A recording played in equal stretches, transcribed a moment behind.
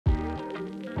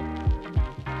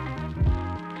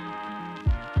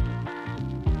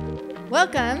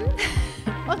Welcome.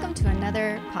 Welcome to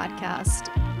another podcast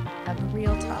of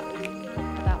real talk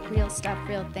about real stuff,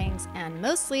 real things, and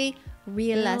mostly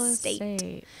real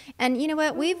estate. And you know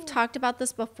what? We've talked about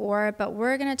this before, but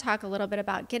we're going to talk a little bit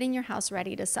about getting your house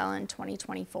ready to sell in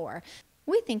 2024.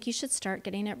 We think you should start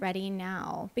getting it ready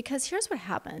now because here's what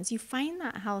happens. You find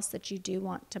that house that you do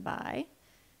want to buy,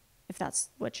 if that's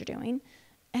what you're doing,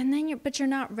 and then you're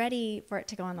not ready for it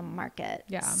to go on the market.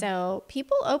 Yeah. So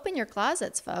people open your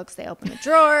closets, folks. They open the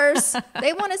drawers.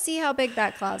 They want to see how big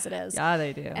that closet is. Yeah,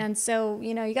 they do. And so,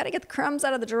 you got to get the crumbs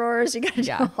out of the drawers. You got to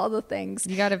do all the things.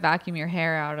 You got to vacuum your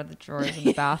hair out of the drawers in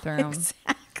the bathroom.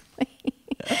 Exactly.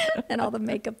 And all the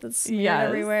makeup that's smeared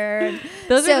everywhere.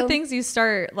 Those are the things you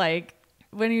start like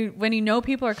when you know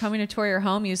people are coming to tour your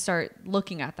home, you start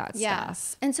looking at that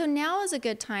stuff. And so now is a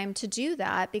good time to do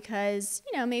that because,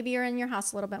 maybe you're in your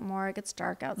house a little bit more. It gets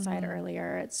dark outside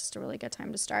earlier. It's just a really good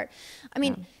time to start. I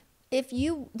mean,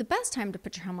 the best time to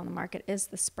put your home on the market is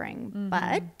the spring,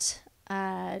 but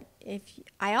I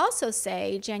also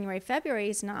say January, February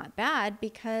is not bad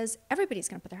because everybody's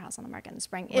going to put their house on the market in the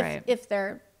spring if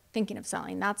they're thinking of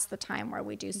selling. That's the time where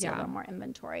we do see a little more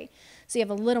inventory. So you have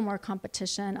a little more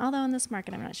competition. Although in this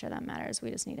market, I'm not sure that matters. We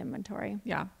just need inventory.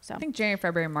 Yeah. So I think January,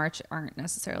 February, March aren't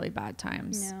necessarily bad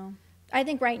times. No. I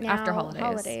think right now after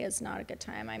holiday is not a good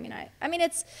time. I mean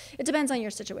it depends on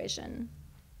your situation.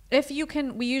 If you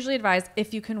can, we usually advise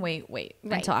if you can wait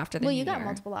until after the new year. Well, you got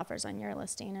multiple offers on your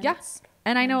listing. And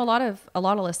and I know a lot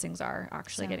of listings are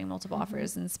actually getting multiple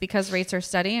offers, and it's because rates are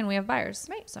steady and we have buyers.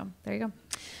 Right. So there you go.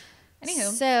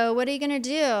 Anywho. So what are you going to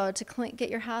do to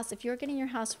get your house? If you're getting your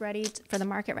house ready for the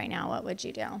market right now, what would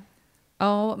you do?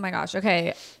 Oh my gosh.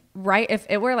 Okay. Right. If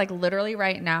it were like literally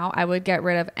right now, I would get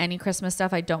rid of any Christmas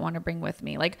stuff I don't want to bring with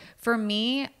me. Like for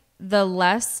me, the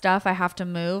less stuff I have to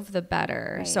move, the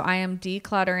better. Right. So I am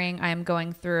decluttering. I am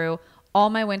going through all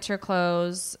my winter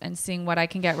clothes and seeing what I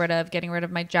can get rid of, getting rid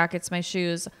of my jackets, my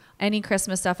shoes, any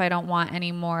Christmas stuff I don't want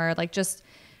anymore. Like just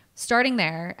starting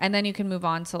there, and then you can move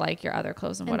on to like your other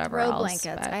clothes and whatever throw else.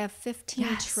 Blankets. I have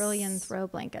 15 trillion throw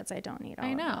blankets. I don't need all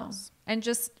of those. And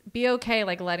just be okay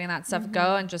like letting that stuff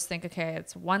go and just think, okay,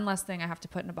 it's one less thing I have to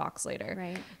put in a box later.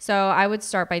 Right. So I would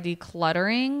start by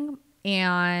decluttering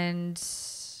and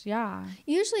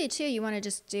Usually too, you want to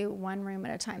just do one room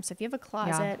at a time. So if you have a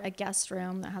closet, a guest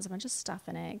room that has a bunch of stuff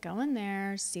in it, go in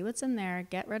there, see what's in there,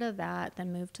 get rid of that,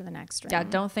 then move to the next room. Yeah,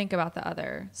 don't think about the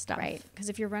other stuff. Right. Because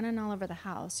if you're running all over the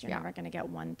house, you're never going to get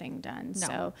one thing done. No.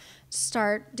 So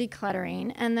start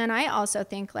decluttering. And then I also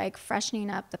think like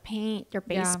freshening up the paint, your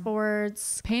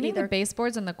baseboards. Painting the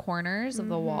baseboards in the corners of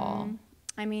the wall.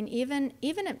 I mean, even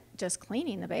just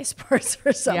cleaning the baseboards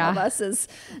for some of us is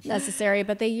necessary,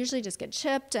 but they usually just get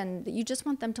chipped and you just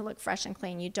want them to look fresh and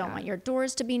clean. You don't want your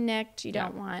doors to be nicked. You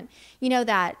don't want,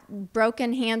 that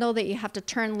broken handle that you have to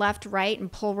turn left, right,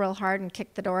 and pull real hard and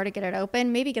kick the door to get it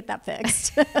open. Maybe get that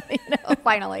fixed,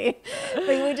 finally. But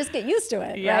we just get used to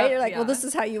it, right? You're like, well, this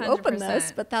is how you 100%. Open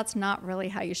this, but that's not really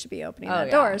how you should be opening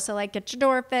that door. So like get your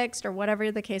door fixed or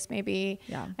whatever the case may be.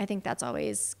 Yeah. I think that's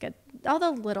always good. All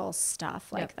the little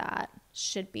stuff like that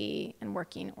should be in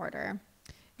working order.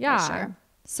 Yeah. Sure.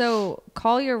 So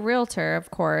call your realtor, of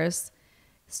course,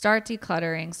 start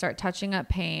decluttering, start touching up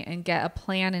paint, and get a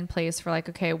plan in place for like,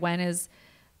 okay, when is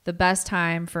the best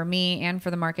time for me and for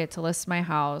the market to list my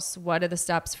house? What do the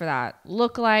steps for that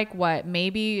look like?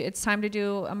 Maybe it's time to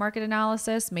do a market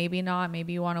analysis, maybe not,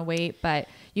 maybe you want to wait, but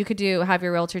you could have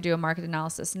your realtor do a market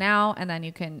analysis now. And then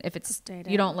you can, if it's,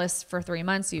 you don't list for 3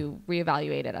 months, you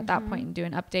reevaluate it at that point and do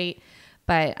an update.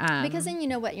 But, because then you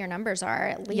know what your numbers are,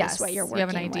 at least what you're working you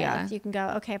have an idea. with. You can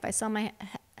go, okay, if I sell my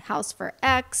house for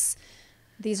X,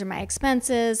 these are my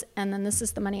expenses. And then this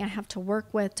is the money I have to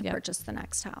work with to purchase the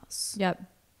next house. Yep.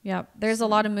 There's a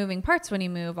lot of moving parts when you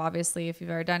move. Obviously, if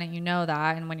you've ever done it, you know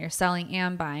that. And when you're selling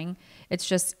and buying, it's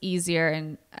just easier.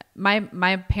 And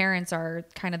my parents are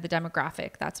kind of the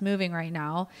demographic that's moving right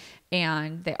now.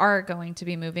 And they are going to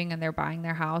be moving and they're buying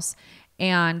their house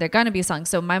and they're going to be selling.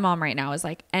 So my mom right now is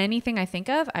like, anything I think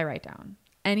of, I write down.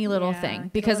 Any little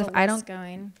thing. Because if I don't,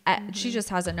 she just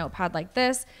has a notepad like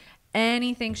this.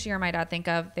 Anything she or my dad think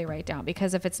of, they write down.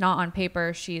 Because if it's not on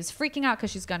paper, she's freaking out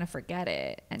because she's going to forget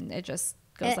it. And it just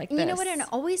goes like this. You know what? It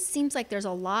always seems like there's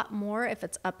a lot more if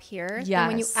it's up here. Yes. And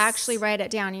when you actually write it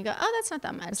down, you go, oh, that's not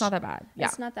that much. It's not that bad. Yeah.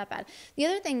 It's not that bad. The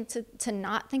other thing to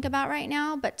not think about right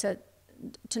now, but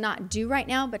to not do right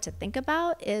now, but to think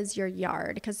about is your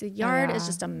yard. Because the yard is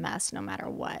just a mess no matter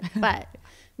what. But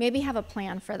maybe have a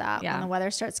plan for that when the weather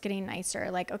starts getting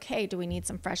nicer. Like, okay, do we need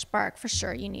some fresh bark? For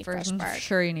sure you need fresh bark. For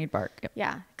sure you need bark. Yep.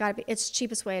 Yeah, gotta be. It's the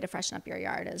cheapest way to freshen up your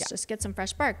yard is just get some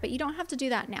fresh bark. But you don't have to do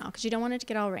that now because you don't want it to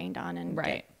get all rained on and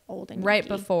get old and right yucky.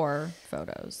 before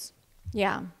photos.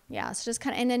 Yeah. Yeah. So just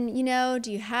kind of, and then, you know,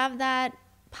 do you have that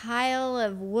pile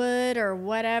of wood or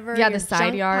whatever? Yeah, your the side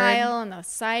junk yard. pile and the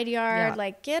side yard. Yeah.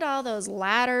 Like, get all those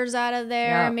ladders out of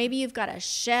there. Yeah. Maybe you've got a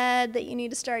shed that you need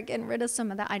to start getting rid of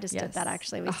some of that. I just did Yes. that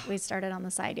actually. We started on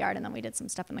the side yard and then we did some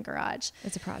stuff in the garage.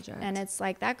 It's a project. And it's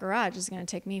like that garage is going to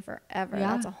take me forever.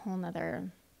 Yeah. That's a whole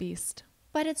nother beast.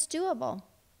 but it's doable.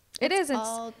 It's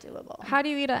all doable. How do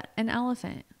you eat an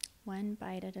elephant? One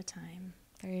bite at a time.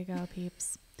 There you go,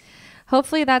 peeps.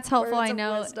 Hopefully that's helpful. Words I of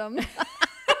know wisdom.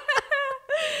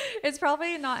 it's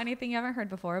probably not anything you haven't heard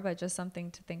before, but just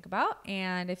something to think about.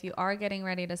 And if you are getting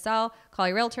ready to sell, call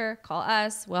your realtor, call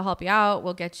us. We'll help you out.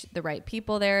 We'll get you the right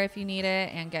people there if you need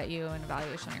it and get you an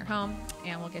evaluation on your home.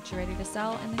 And we'll get you ready to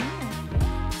sell in the new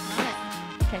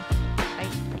year. Okay.